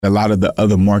A lot of the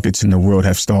other markets in the world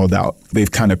have stalled out.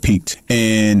 They've kind of peaked,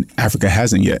 and Africa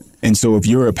hasn't yet. And so if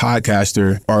you're a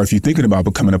podcaster, or if you're thinking about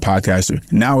becoming a podcaster,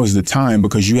 now is the time,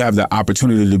 because you have the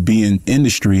opportunity to be in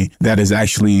industry that is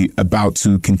actually about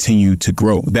to continue to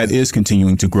grow, that is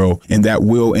continuing to grow, and that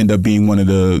will end up being one of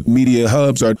the media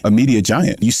hubs or a media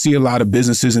giant. You see a lot of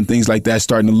businesses and things like that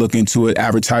starting to look into it.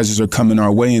 Advertisers are coming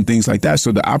our way and things like that.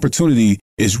 So the opportunity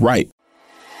is right.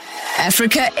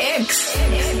 Africa X.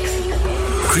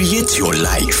 Create your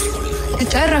life.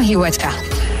 Create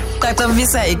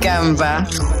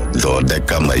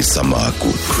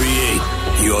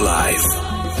your life.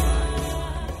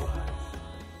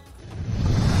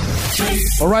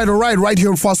 All right. Right here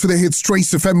on Fast with the Hits,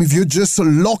 Trace FM. If you're just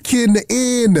locking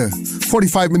in,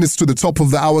 45 minutes to the top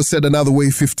of the hour, said another way,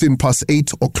 15 past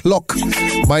 8 o'clock.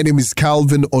 My name is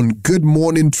Calvin on Good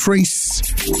Morning Trace.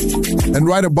 And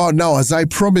right about now, as I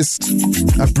promised,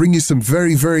 I bring you some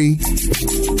very, very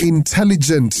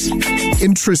intelligent,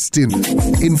 interesting,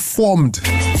 informed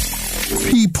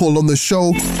people on the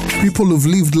show. People who've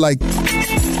lived like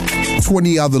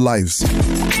 20 other lives.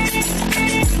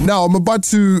 Now, I'm about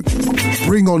to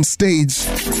bring on stage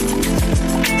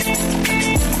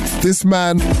this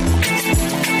man,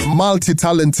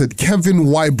 multi-talented, Kevin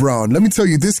Y. Brown. Let me tell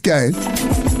you, this guy,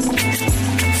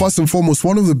 first and foremost,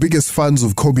 one of the biggest fans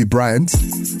of Kobe Bryant,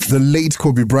 the late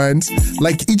Kobe Bryant.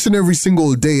 Like each and every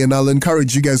single day, and I'll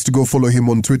encourage you guys to go follow him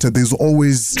on Twitter. There's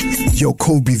always, yo,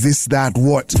 Kobe, this, that,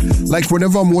 what. Like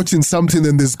whenever I'm watching something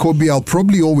and there's Kobe, I'll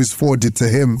probably always forward it to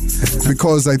him,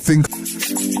 because I think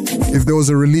if there was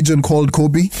a religion called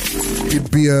Kobe,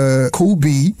 it'd be a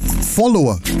Kobe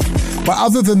follower. But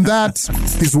other than that,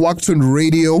 he's worked on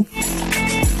radio.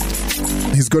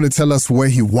 He's going to tell us where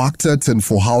he worked at and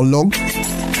for how long.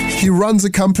 He runs a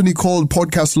company called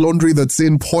Podcast Laundry that's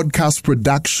in podcast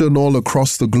production all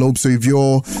across the globe. So if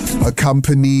you're a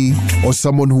company or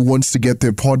someone who wants to get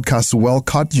their podcast well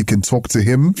cut, you can talk to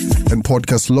him and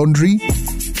Podcast Laundry.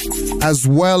 As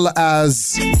well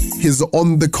as he's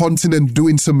on the continent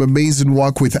doing some amazing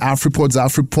work with AfriPods.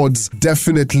 AfriPods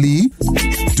definitely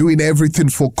doing everything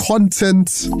for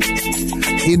content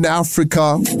in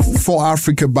Africa, for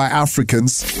Africa, by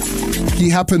Africans.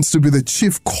 He happens to be the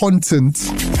chief content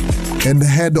and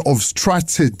head of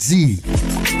strategy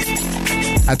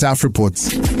at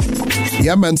AfriPods.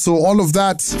 Yeah, man, so all of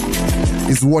that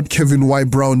is what Kevin Y.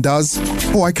 Brown does.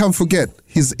 Oh, I can't forget,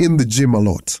 he's in the gym a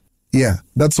lot. Yeah,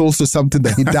 that's also something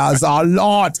that he does a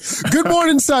lot. Good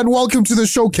morning, son. Welcome to the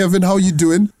show, Kevin. How you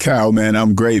doing? Cal, man,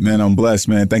 I'm great, man. I'm blessed,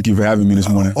 man. Thank you for having me this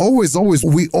morning. Always.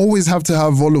 We always have to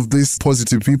have all of these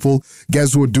positive people,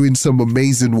 guys who are doing some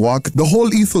amazing work. The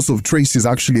whole ethos of Trace is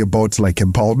actually about like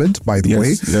empowerment, by the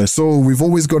way. Yes. So we've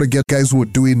always got to get guys who are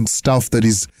doing stuff that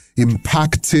is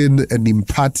impacting and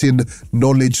imparting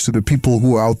knowledge to the people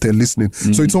who are out there listening.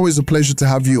 Mm-hmm. So it's always a pleasure to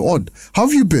have you on. How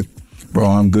have you been? Bro,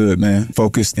 I'm good, man.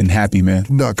 Focused and happy, man.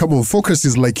 No, come on. Focus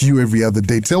is like you every other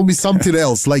day. Tell me something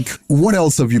else. Like, what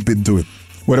else have you been doing?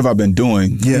 What have I been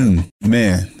doing? Yeah.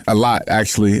 Man, a lot,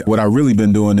 actually. What I've really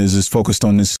been doing is focused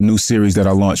on this new series that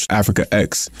I launched, Africa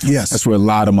X. Yes. That's where a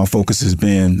lot of my focus has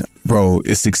been. Bro,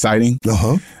 it's exciting.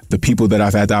 Uh-huh. The people that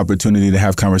I've had the opportunity to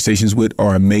have conversations with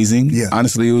are amazing. Yeah.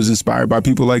 Honestly, it was inspired by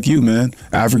people like you, man.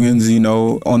 Africans,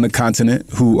 on the continent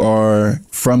who are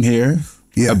from here.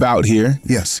 Yeah. About here.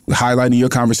 Yes. Highlighting your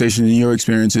conversation and your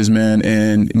experiences, man,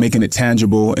 and making it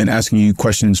tangible and asking you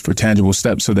questions for tangible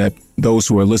steps so that those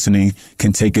who are listening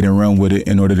can take it and run with it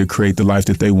in order to create the life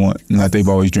that they want and that they've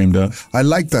always dreamed of. I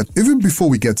like that. Even before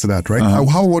we get to that, right? Uh-huh.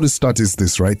 How I want to start is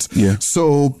this, right? Yeah.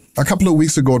 So a couple of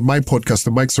weeks ago on my podcast,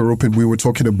 the mics are open, we were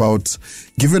talking about,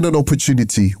 given an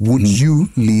opportunity, would you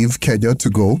leave Kenya to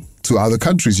go to other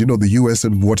countries, the US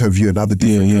and what have you, and other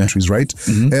different countries, right?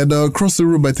 Mm-hmm. And across the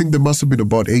room, I think there must have been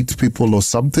about 8 people or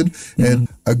something. Mm-hmm. And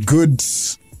a good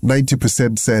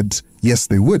 90% said, yes,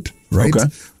 they would, right? Okay.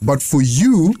 But for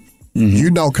you,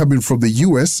 you now coming from the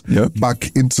US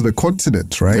back into the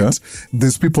continent, right? Yeah.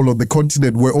 There's people on the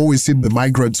continent. We're always seeing the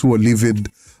migrants who are living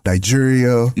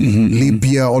Nigeria,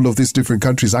 Libya, all of these different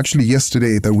countries. Actually,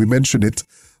 yesterday that we mentioned it,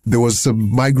 there was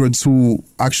some migrants who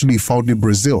actually found in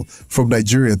Brazil from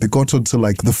Nigeria. They got onto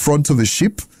like the front of the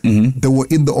ship. They were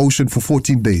in the ocean for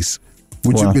 14 days.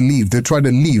 Would you believe? They're trying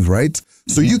to leave, right?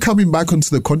 So you coming back onto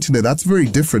the continent, that's very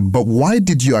different. But why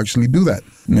did you actually do that?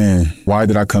 Man, why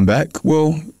did I come back?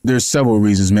 Well, there's several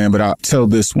reasons, man, but I'll tell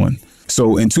this one.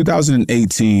 So in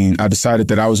 2018, I decided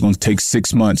that I was going to take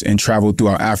 6 months and travel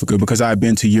throughout Africa because I had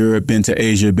been to Europe, been to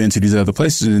Asia, been to these other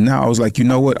places. And now I was like, you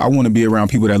know what? I want to be around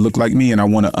people that look like me and I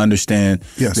want to understand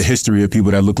the history of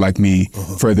people that look like me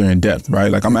further in depth, right?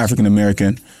 Like I'm African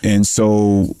American. And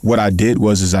so what I did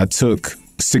was I took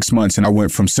 6 months, and I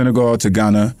went from Senegal to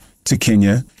Ghana to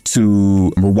Kenya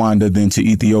to Rwanda, then to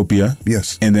Ethiopia.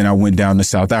 Yes. And then I went down to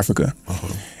South Africa.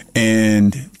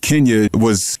 And Kenya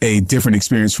was a different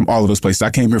experience from all of those places.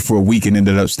 I came here for a week and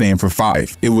ended up staying for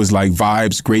 5. It was like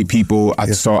vibes, great people. I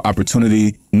saw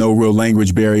opportunity, no real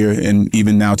language barrier. And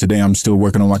even now today, I'm still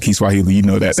working on my Kiswahili. You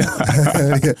know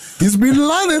that. He's been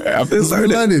learning. I've been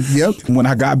learning. Yep. When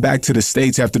I got back to the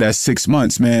States after that 6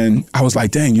 months, man, I was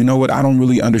like, dang, you know what? I don't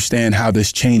really understand how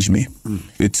this changed me.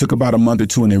 It took about a month or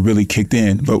two and it really kicked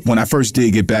in. But when I first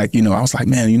did get back, I was like,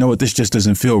 man, you know what? This just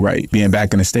doesn't feel right being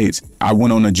back in the States. I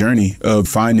went on a journey of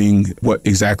finding what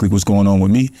exactly was going on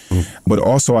with me. But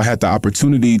also I had the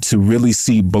opportunity to really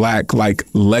see Black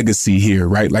legacy here,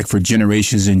 right? Like for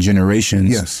generations and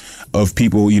generations of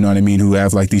people, you know what I mean, who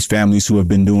have like these families who have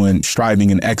been doing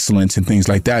striving and excellence and things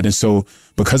like that. And so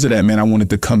because of that, man, I wanted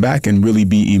to come back and really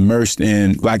be immersed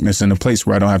in Blackness in a place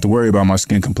where I don't have to worry about my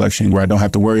skin complexion, where I don't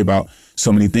have to worry about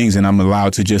so many things and I'm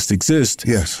allowed to just exist.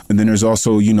 Yes. And then there's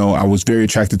also, I was very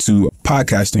attracted to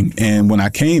podcasting. And when I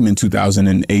came in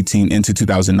 2018 into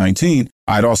 2019,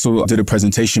 I'd also did a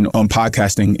presentation on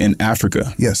podcasting in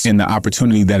Africa. Yes. And the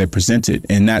opportunity that it presented.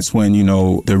 And that's when,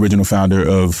 the original founder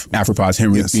of AfroPods,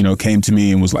 Henry, came to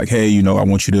me and was like, hey, I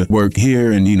want you to work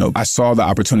here. And, I saw the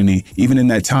opportunity. Even in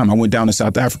that time, I went down to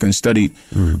South Africa and studied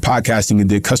podcasting and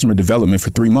did customer development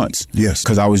for 3 months. Yes.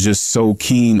 Because I was just so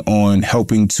keen on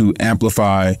helping to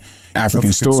amplify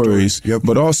African stories. Yep.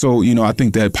 But also, I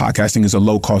think that podcasting is a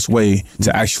low-cost way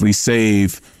to actually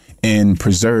save and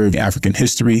preserve African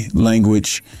history,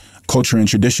 language, culture, and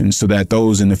traditions so that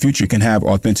those in the future can have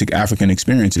authentic African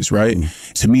experiences, right?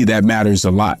 To me, that matters a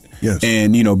lot. Yes.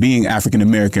 And, being African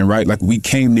American, right? Like we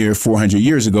came there 400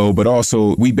 years ago, but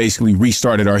also we basically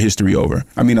restarted our history over.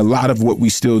 I mean, a lot of what we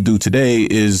still do today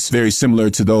is very similar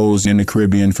to those in the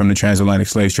Caribbean from the transatlantic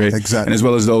slave trade. Exactly. And as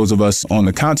well as those of us on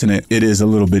the continent, it is a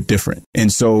little bit different.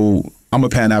 And so I'm a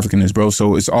Pan-Africanist, bro.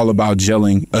 So it's all about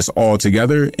gelling us all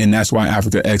together. And that's why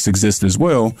Africa X exists as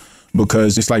well,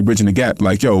 because it's like bridging the gap.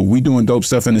 Like, yo, we doing dope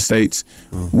stuff in the States.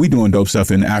 We doing dope stuff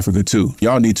in Africa too.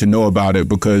 Y'all need to know about it,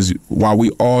 because while we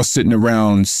all sitting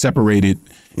around separated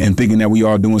and thinking that we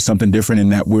are doing something different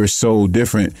and that we're so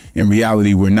different, in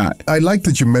reality, we're not. I like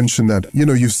that you mentioned that.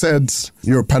 You said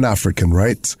you're a Pan-African,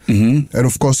 right? Mm-hmm. And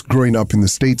of course, growing up in the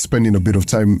States, spending a bit of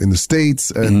time in the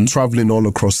States and traveling all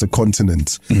across the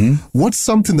continent. What's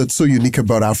something that's so unique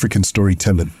about African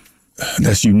storytelling?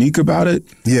 That's unique about it?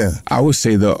 Yeah. I would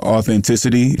say the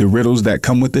authenticity, the riddles that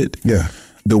come with it. Yeah.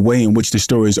 The way in which the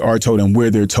stories are told and where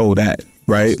they're told at.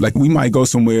 Right? Like we might go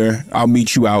somewhere, I'll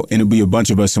meet you out and it'll be a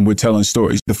bunch of us and we're telling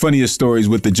stories. The funniest stories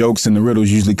with the jokes and the riddles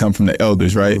usually come from the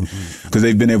elders, right? Because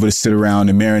they've been able to sit around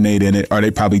and marinate in it, or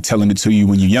they probably telling it to you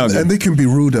when you're younger. And they can be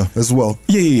ruder as well.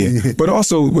 Yeah. But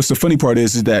also what's the funny part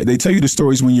is that they tell you the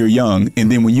stories when you're young, and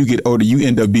then when you get older, you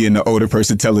end up being the older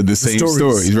person telling the same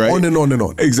stories, right? On and on and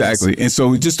on. Exactly. And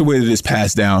so just the way that it's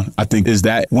passed down, I think, is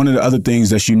that one of the other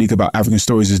things that's unique about African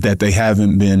stories is that they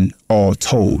haven't been all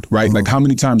told, right? Like how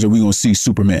many times are we going to see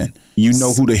Superman? You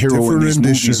know who the hero in these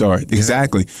movies are.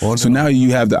 Exactly. So now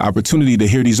you have the opportunity to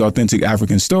hear these authentic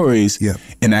African stories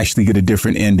and actually get a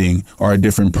different ending or a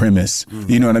different premise.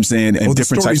 You know what I'm saying? And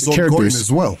different types of characters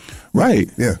as well. Right.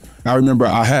 Yeah. I remember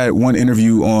I had one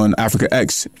interview on Africa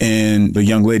X, and the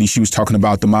young lady, she was talking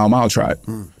about the Mau tribe.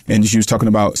 And she was talking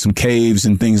about some caves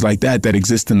and things like that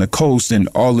exist in the coast and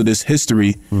all of this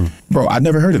history. Bro, I'd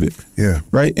never heard of it. Yeah.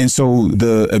 Right? And so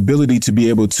the ability to be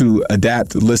able to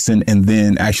adapt, listen, and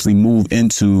then actually move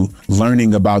into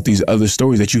learning about these other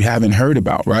stories that you haven't heard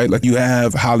about, right? Like you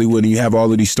have Hollywood and you have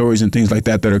all of these stories and things like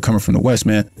that are coming from the West,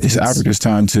 man. It's Africa's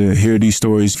time to hear these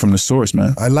stories from the source,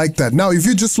 man. I like that. Now, if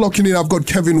you're just locking in, I've got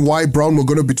Kevin Y. Brown.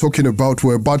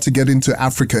 We're about to get into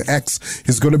Africa X.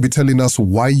 He's going to be telling us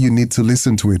why you need to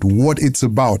listen to it, what it's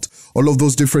about, all of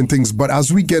those different things. But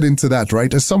as we get into that,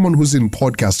 right, as someone who's in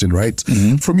podcasting, right,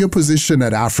 from your position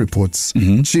at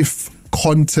AfriPorts, Chief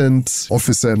Content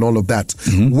Officer and all of that,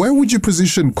 where would you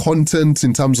position content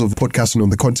in terms of podcasting on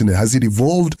the continent? Has it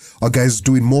evolved? Are guys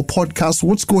doing more podcasts?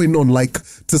 What's going on? Like,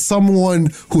 to someone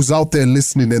who's out there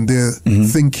listening and they're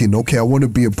thinking, okay, I want to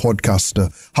be a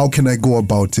podcaster. How can I go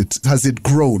about it? Has it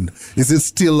grown? Is it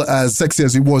still as sexy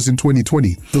as it was in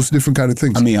 2020? Those different kind of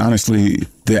things. I mean, honestly,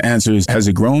 the answer is, has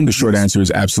it grown? The short answer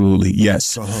is absolutely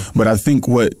yes. But I think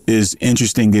what is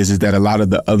interesting is that a lot of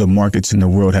the other markets in the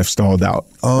world have stalled out,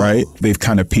 right? They've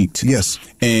kind of peaked. Yes.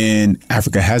 And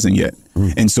Africa hasn't yet.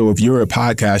 And so if you're a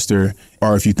podcaster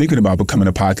or if you're thinking about becoming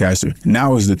a podcaster,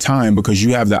 now is the time because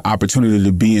you have the opportunity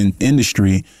to be in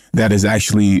industry that is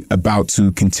actually about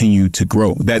to continue to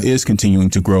grow, that is continuing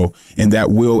to grow, and that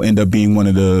will end up being one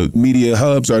of the media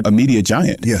hubs or a media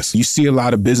giant. Yes. You see a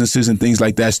lot of businesses and things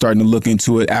like that starting to look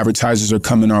into it. Advertisers are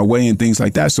coming our way and things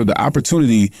like that. So the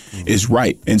opportunity is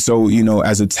right. And so,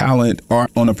 as a talent or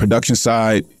on a production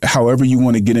side, however you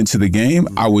want to get into the game,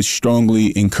 I would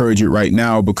strongly encourage it right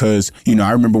now because,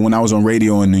 I remember when I was on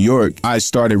radio in New York, I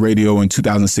started radio in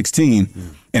 2016.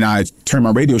 And I turned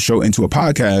my radio show into a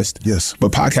podcast. Yes.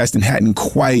 But podcasting hadn't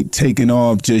quite taken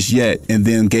off just yet. And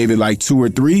then gave it like 2 or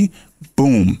 3.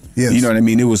 Boom. Yes. You know what I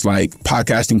mean? It was like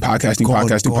podcasting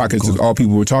is all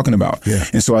people were talking about. Yeah.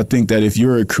 And so I think that if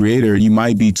you're a creator, you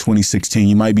might be 2016,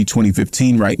 you might be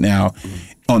 2015 right now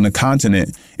on the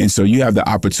continent. And so you have the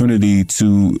opportunity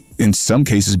to, in some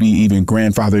cases, be even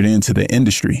grandfathered into the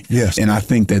industry. Yes. And I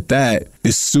think that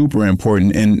is super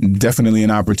important and definitely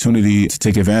an opportunity to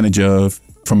take advantage of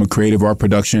from a creative or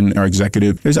production or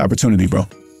executive. There's opportunity, bro.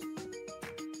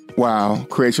 Wow,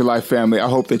 Create Your Life family. I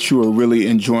hope that you are really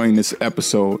enjoying this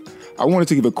episode. I wanted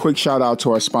to give a quick shout out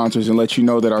to our sponsors and let you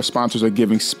know that our sponsors are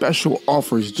giving special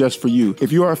offers just for you.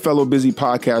 If you are a fellow busy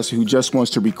podcaster who just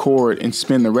wants to record and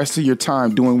spend the rest of your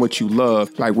time doing what you love,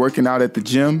 like working out at the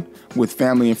gym, with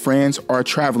family and friends, or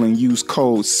traveling, use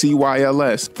code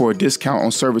CYLS for a discount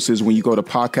on services when you go to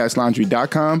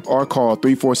podcastlaundry.com or call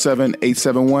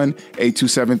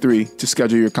 347-871-8273 to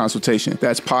schedule your consultation.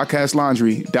 That's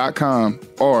podcastlaundry.com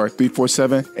or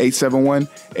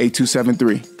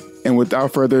 347-871-8273. And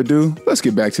without further ado, let's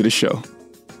get back to the show.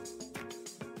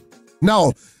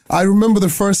 Now, I remember the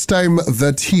first time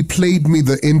that he played me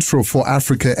the intro for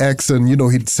Africa X and,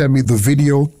 he'd send me the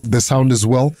video, the sound as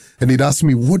well. And he'd ask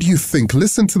me, what do you think?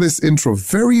 Listen to this intro.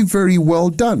 Very, very well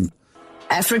done.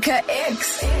 Africa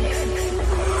X.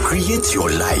 Create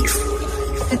your life.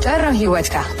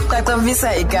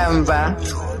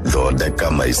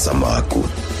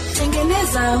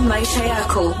 Tengeneza maisha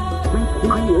yako.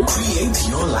 Create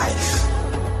your life.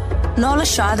 Nola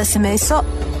shada semeso.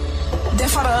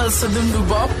 Defaral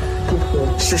sudumdubo.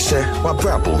 Sheshe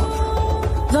wabrabo.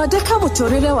 Lodeka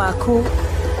butorele wako.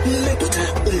 Lekta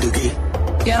ildugi.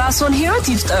 Yarason hero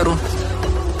tiftaru.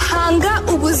 Hanga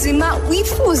ubuzima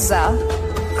wifuza.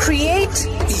 Create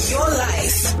your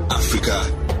life. Africa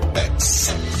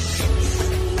X.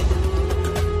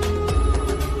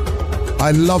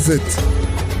 I love it.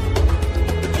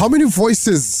 How many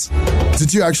voices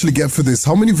did you actually get for this?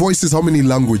 How many voices, how many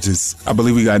languages? I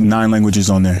believe we got 9 languages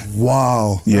on there.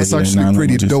 Wow. Yeah, that's actually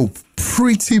pretty languages. dope.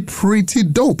 Pretty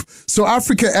dope. So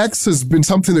Africa X has been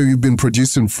something that you've been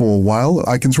producing for a while.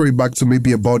 I can throw it back to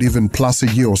maybe about even plus a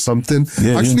year or something.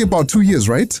 Yeah, actually about 2 years,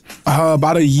 right?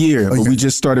 About a year, but we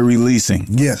just started releasing.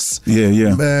 Yes.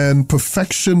 Yeah. Man,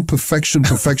 perfection.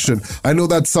 I know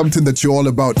that's something that you're all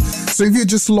about. So if you're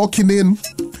just locking in,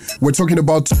 we're talking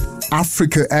about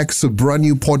Africa X, a brand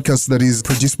new podcast that is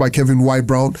produced by Kevin Y.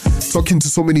 Brown, talking to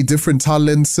so many different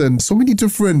talents and so many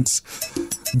different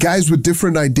guys with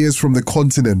different ideas from the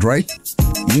continent, right?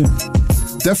 Yeah.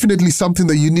 Definitely something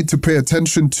that you need to pay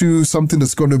attention to, something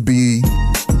that's going to be,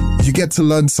 you get to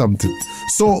learn something.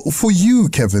 So for you,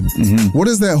 Kevin, what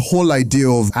is that whole idea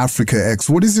of Africa X?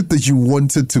 What is it that you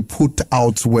wanted to put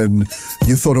out when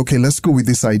you thought, okay, let's go with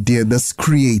this idea, let's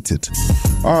create it?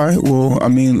 All right. Well, I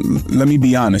mean, let me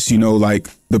be honest. Like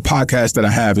the podcast that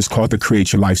I have is called the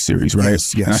Create Your Life series, right?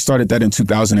 Yes. And I started that in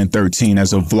 2013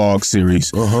 as a vlog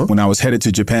series when I was headed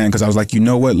to Japan because I was like, you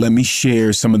know what? Let me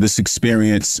share some of this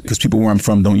experience because people where I'm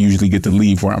from don't usually get to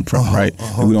leave where I'm from, right?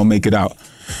 And we don't make it out.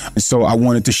 And so I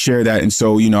wanted to share that. And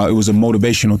so, it was a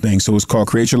motivational thing. So it's called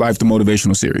Create Your Life, the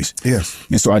Motivational Series. Yes.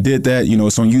 And so I did that.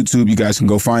 It's on YouTube. You guys can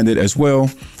go find it as well.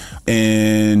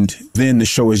 And then the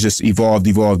show has just evolved.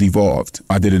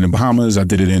 I did it in Bahamas. I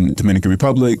did it in Dominican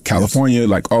Republic, California,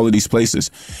 like all of these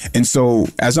places. And so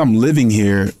as I'm living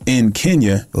here in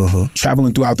Kenya,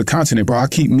 traveling throughout the continent, bro, I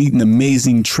keep meeting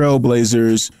amazing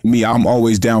trailblazers. I'm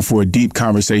always down for a deep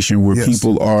conversation where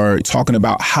people are talking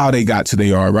about how they got to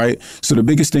they are, right? So the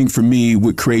biggest thing for me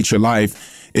with Create Your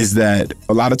Life is that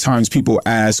a lot of times people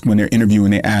ask when they're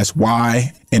interviewing, they ask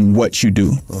why and what you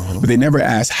do, but they never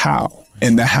ask how.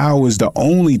 And the how is the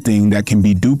only thing that can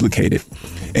be duplicated.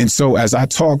 And so as I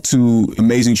talk to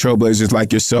amazing trailblazers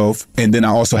like yourself, and then I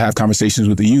also have conversations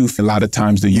with the youth, a lot of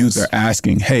times the youth are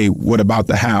asking, hey, what about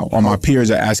the how? Or my peers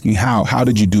are asking how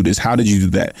did you do this? How did you do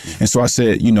that? And so I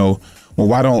said, well,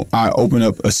 why don't I open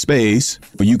up a space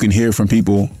where you can hear from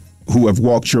people who have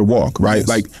walked your walk, right? Yes.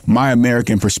 Like my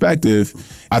American perspective,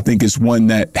 I think is one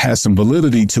that has some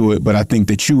validity to it, but I think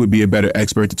that you would be a better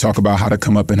expert to talk about how to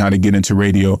come up and how to get into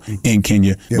radio in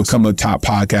Kenya, become a top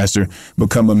podcaster,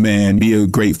 become a man, be a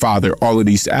great father, all of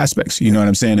these aspects, you know what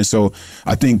I'm saying? And so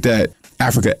I think that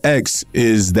Africa X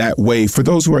is that way for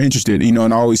those who are interested, you know,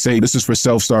 and I always say this is for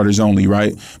self-starters only,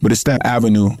 right? But it's that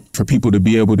avenue for people to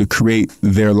be able to create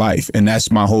their life. And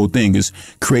that's my whole thing, is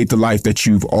create the life that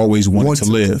you've always wanted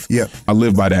to live. Yeah. I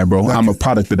live by that, bro. I'm a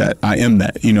product of that. I am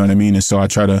that, you know what I mean? And so I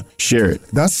try to share it.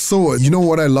 That's so, you know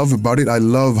what I love about it? I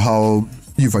love how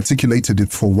you've articulated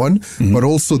it for one, but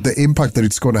also the impact that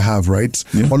it's going to have, right?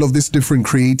 Yeah. All of these different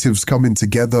creatives coming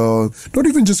together, not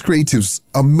even just creatives,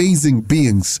 amazing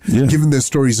beings, giving their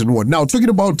stories and what. Now, talking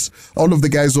about all of the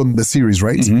guys on the series,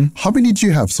 right? How many do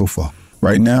you have so far?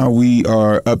 Right now, we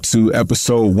are up to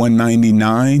episode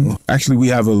 199. Actually, we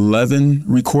have 11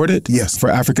 recorded for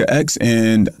Africa X,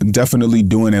 and definitely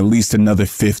doing at least another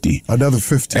 50. Another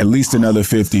 50? At least another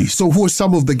 50. So who are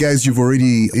some of the guys you've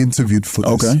already interviewed for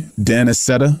this? Okay. Dan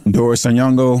Aseta, Doris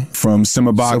Anyango from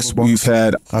Simmerbox. We've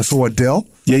had... I saw Adele.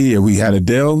 Yeah. We had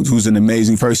Adele, who's an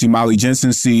amazing person. Molly Jensen,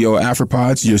 CEO of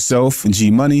Afropods, yourself, and G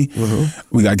Money.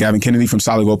 We got Gavin Kennedy from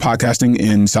Solid Gold Podcasting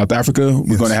in South Africa.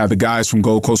 We're going to have the guys from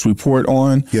Gold Coast Report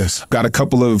on. Got a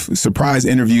couple of surprise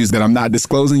interviews that I'm not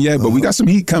disclosing yet, but we got some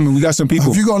heat coming. We got some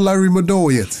people. Have you got Larry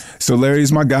Madowo yet? So Larry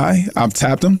is my guy. I've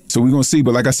tapped him. So we're going to see.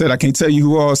 But like I said, I can't tell you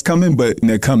who all is coming, but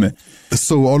they're coming.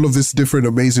 So all of these different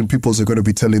amazing peoples are going to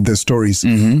be telling their stories.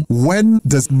 When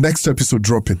does next episode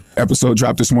drop in? Episode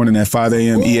dropped this morning at 5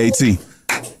 a.m. EAT.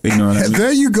 You know what I mean?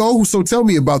 There you go. So tell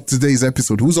me about today's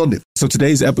episode. Who's on it? So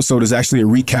today's episode is actually a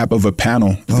recap of a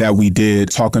panel that we did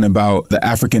talking about the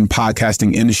African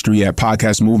podcasting industry at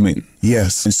Podcast Movement.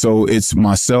 Yes. And so it's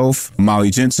myself,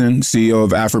 Molly Jensen, CEO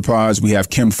of Afropods. We have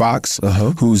Kim Fox,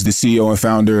 who's the CEO and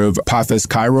founder of Podfest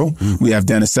Cairo. We have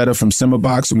Dan Aseta from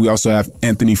Simmerbox, and we also have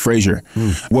Anthony Frazier.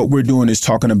 What we're doing is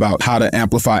talking about how to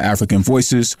amplify African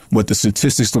voices, what the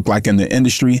statistics look like in the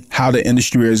industry, how the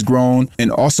industry has grown,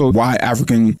 and also why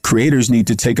African creators need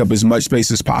to take up as much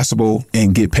space as possible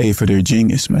and get paid for their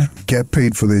genius, man. Get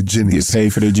paid for their genius. Get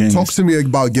paid for their genius. Talk to me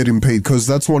about getting paid, because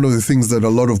that's one of the things that a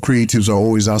lot of creatives are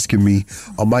always asking me.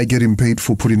 Am I getting paid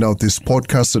for putting out this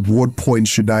podcast? At what point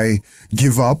should I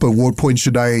give up? At what point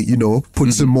should I,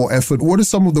 put some more effort? What are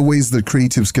some of the ways that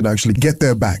creatives can actually get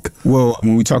their bag? Well,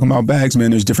 when we talk about bags,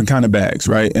 man, there's different kind of bags,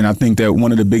 right? And I think that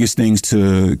one of the biggest things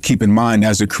to keep in mind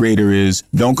as a creator is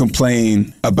don't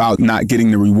complain about not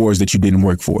getting the rewards that you didn't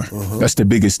work for. That's the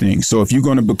biggest thing. So if you're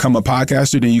going to become a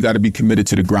podcaster, then you got to be committed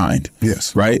to the grind.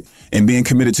 Yes. Right? And being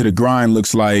committed to the grind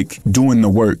looks like doing the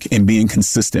work and being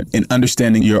consistent and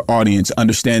understanding your audience,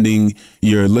 understanding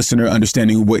your listener,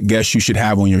 understanding what guests you should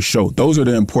have on your show. Those are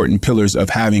the important pillars of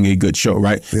having a good show,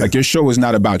 right? Yeah. Like your show is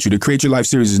not about you. The Create Your Life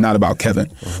series is not about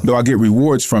Kevin. Though I get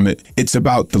rewards from it, it's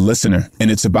about the listener and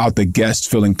it's about the guests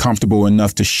feeling comfortable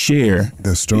enough to share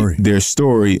their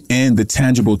story and the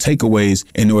tangible takeaways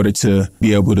in order to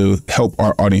be able to help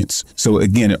our audience. So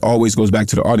again, it always goes back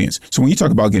to the audience. So when you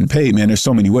talk about getting paid, man, there's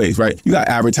so many ways, right? You got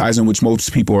advertising, which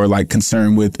most people are like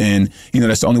concerned with, and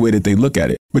that's the only way that they look at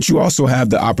it. But you also have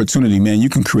the opportunity, man. You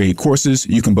can create courses.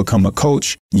 You can become a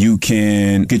coach. You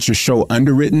can get your show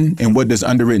underwritten. And what does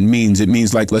underwritten means? It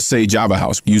means like, let's say Java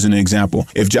House, using an example.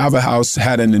 If Java House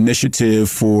had an initiative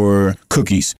for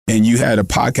cookies and you had a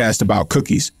podcast about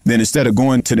cookies, then instead of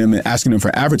going to them and asking them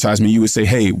for advertisement, you would say,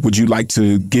 hey, would you like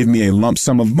to give me a lump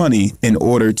sum of money in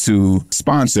order to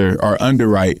sponsor or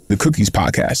underwrite the Cookies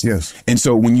podcast? Yes. And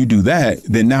so when you do that,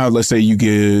 then now let's say you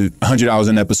get $100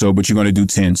 an episode, but you're going to do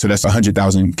 10. So that's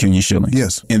 100,000 Kenya shillings.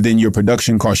 Yes. And then your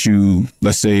production costs you,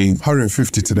 let's say,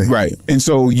 150 today. Right. And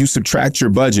so you subtract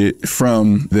your budget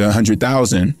from the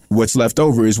 100,000. What's left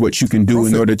over is what you can do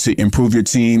in order to improve your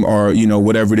team or,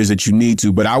 whatever it is that you need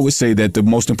to. But I would say that the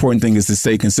most important thing is to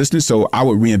stay consistent. So I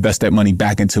would reinvest that money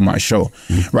back into my show,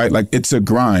 right? Like it's a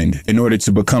grind in order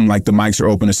to become like the mics are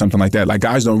open or something like that. Like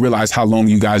guys don't realize how long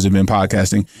you guys have been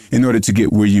podcasting in order to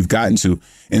get where you've gotten to.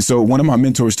 And so one of my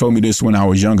mentors told me this when I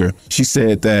was younger. She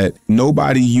said that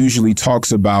nobody usually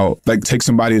talks about, like, take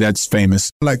somebody that's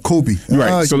famous. Like Kobe.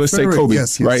 Right. So let's say Kobe,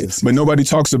 right? Yes. But nobody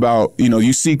talks about,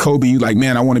 you see Kobe, you like,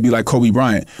 man, I want to be like Kobe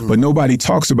Bryant. But nobody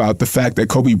talks about the fact that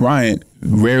Kobe Bryant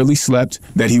rarely slept,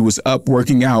 that he was up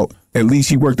working out. At least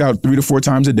he worked out 3 to 4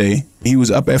 times a day. He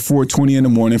was up at 4:20 in the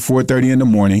morning, 4:30 in the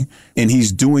morning, and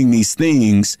he's doing these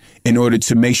things in order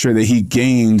to make sure that he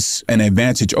gains an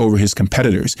advantage over his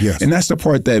competitors. Yes. And that's the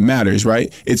part that matters,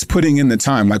 right? It's putting in the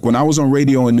time. Like when I was on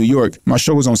radio in New York, my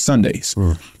show was on Sundays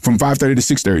from 5:30 to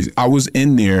 6:30. I was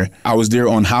in there. I was there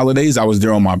on holidays. I was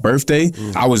there on my birthday.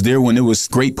 I was there when there was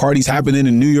great parties happening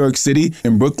in New York City,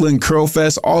 in Brooklyn, Curl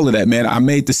Fest, all of that, man. I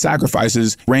made the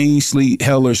sacrifices, rain, sleet,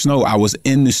 hell, or snow. I was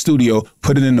in the studio,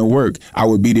 putting in the work. I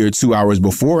would be there 2 hours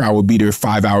before. I would be there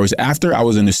 5 hours after. I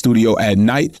was in the studio at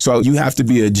night. So you have to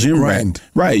be a gym rat.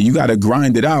 Right. You got to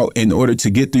grind it out in order to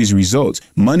get these results.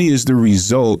 Money is the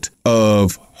result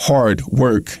of hard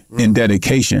work and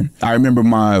dedication. I remember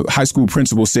my high school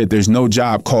principal said there's no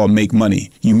job called make money.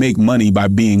 You make money by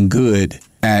being good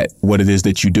at what it is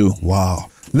that you do. Wow.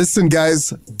 Listen,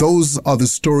 guys, those are the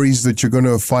stories that you're going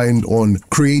to find on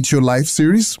Create Your Life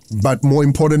series. But more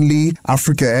importantly,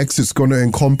 Africa X is going to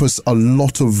encompass a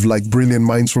lot of like brilliant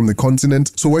minds from the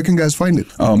continent. So where can guys find it?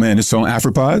 Oh, man, it's on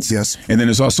AfriPods. Yes. And then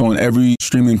it's also on every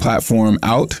streaming platform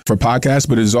out for podcasts,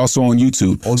 but it's also on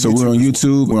YouTube. We're on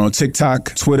YouTube, we're on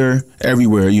TikTok, Twitter,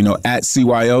 everywhere, at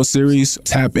CYL series,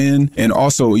 tap in. And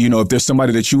also, if there's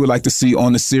somebody that you would like to see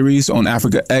on the series on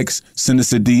Africa X, send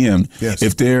us a DM. Yes.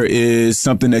 If there is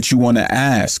something that you want to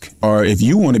ask, or if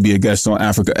you want to be a guest on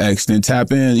Africa X, then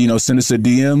tap in, send us a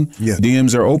DM. Yeah.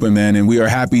 DMs are open, man. And we are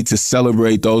happy to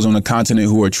celebrate those on the continent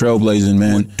who are trailblazing,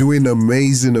 man. Doing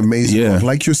amazing work.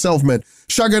 Like yourself, man.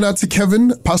 Shout out to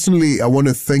Kevin. Personally, I want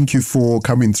to thank you for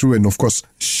coming through and, of course,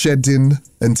 shedding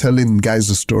and telling guys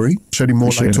the story, shedding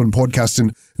more light on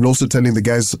podcasting and also telling the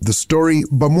guys the story.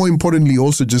 But more importantly,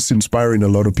 also just inspiring a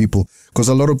lot of people, because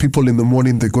a lot of people in the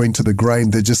morning, they're going to the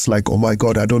grind. They're just like, oh my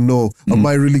God, I don't know. Am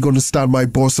I really going to start my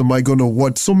boss? Am I going to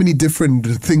what? So many different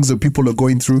things that people are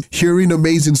going through. Hearing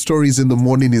amazing stories in the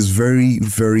morning is very,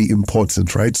 very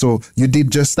important, right? So you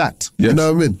did just that. Yes. You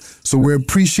know what I mean? So we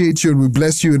appreciate you and we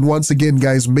bless you. And once again,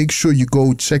 guys, make sure you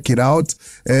go check it out.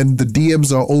 And the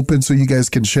DMs are open so you guys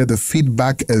can share the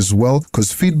feedback as well,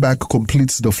 because feedback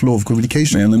completes the flow of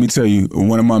communication. Man, let me tell you,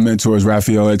 one of my mentors,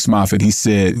 Raphael X. Moffat, he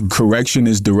said, correction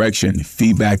is direction,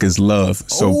 feedback is love.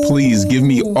 So please give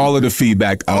me all of the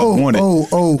feedback. I want it.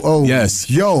 Yes.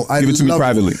 Yo, give it to me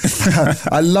privately.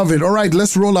 I love it. All right,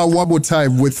 let's roll out one more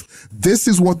time with this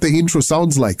is what the intro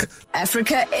sounds like.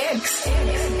 Africa X.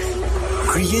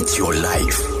 Create your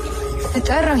life.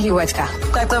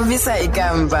 Takwambisa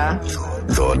igamba.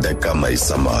 Dodeka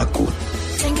maisha mako.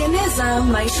 Tengeneza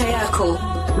maisha yako.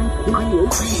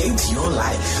 Create your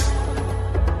life.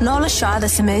 Nola shada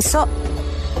semeso.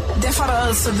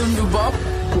 Defara sadundu bob.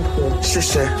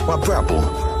 Sheshe wa brabo.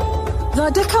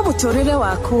 Dodeka butorire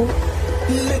wako.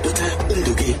 Lebuta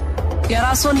undugi.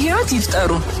 Yarason hero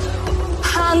tiftaru.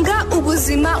 Hanga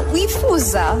ubuzima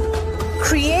wifuza.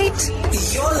 Create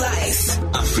Your life.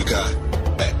 Africa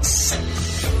X.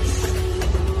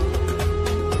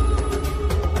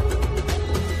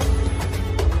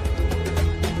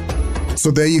 So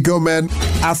there you go, man.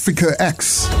 Africa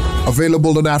X.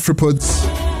 Available on AfriPods,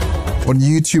 on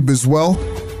YouTube as well.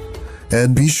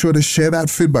 And be sure to share that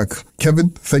feedback. Kevin,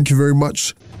 thank you very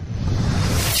much.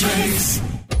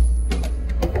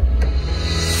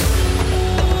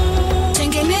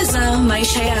 Tengeneza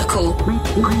maisha yako.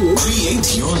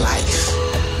 Create your life.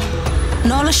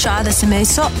 Nola shada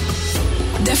semeso.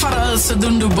 Defara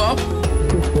sadundu bob.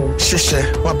 Sheshe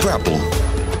wa brabo.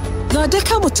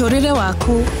 Dodeka butorire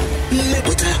wako.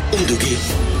 Lebuta undugi.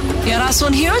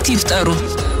 Yarason hero tiftaru.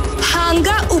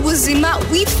 Hanga ubuzima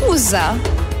wifuza.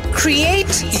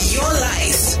 Create Your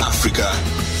life. Africa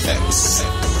X.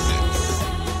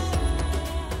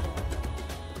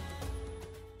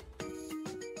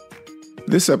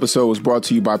 This episode was brought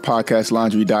to you by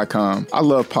PodcastLaundry.com. I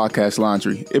love Podcast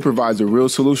Laundry. It provides a real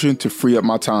solution to free up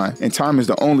my time, and time is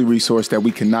the only resource that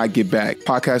we cannot get back.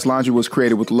 Podcast Laundry was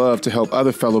created with love to help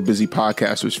other fellow busy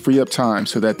podcasters free up time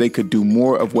so that they could do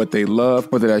more of what they love,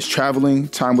 whether that's traveling,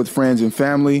 time with friends and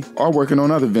family, or working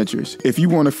on other ventures. If you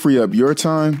want to free up your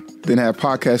time, then have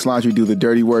Podcast Laundry do the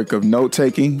dirty work of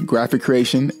note-taking, graphic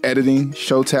creation, editing,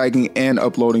 show tagging, and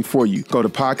uploading for you. Go to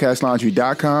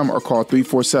podcastlaundry.com or call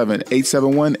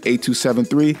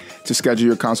 347-871-8273 to schedule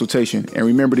your consultation. And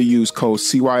remember to use code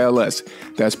CYLS.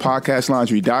 That's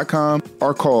podcastlaundry.com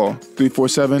or call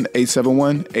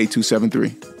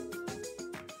 347-871-8273.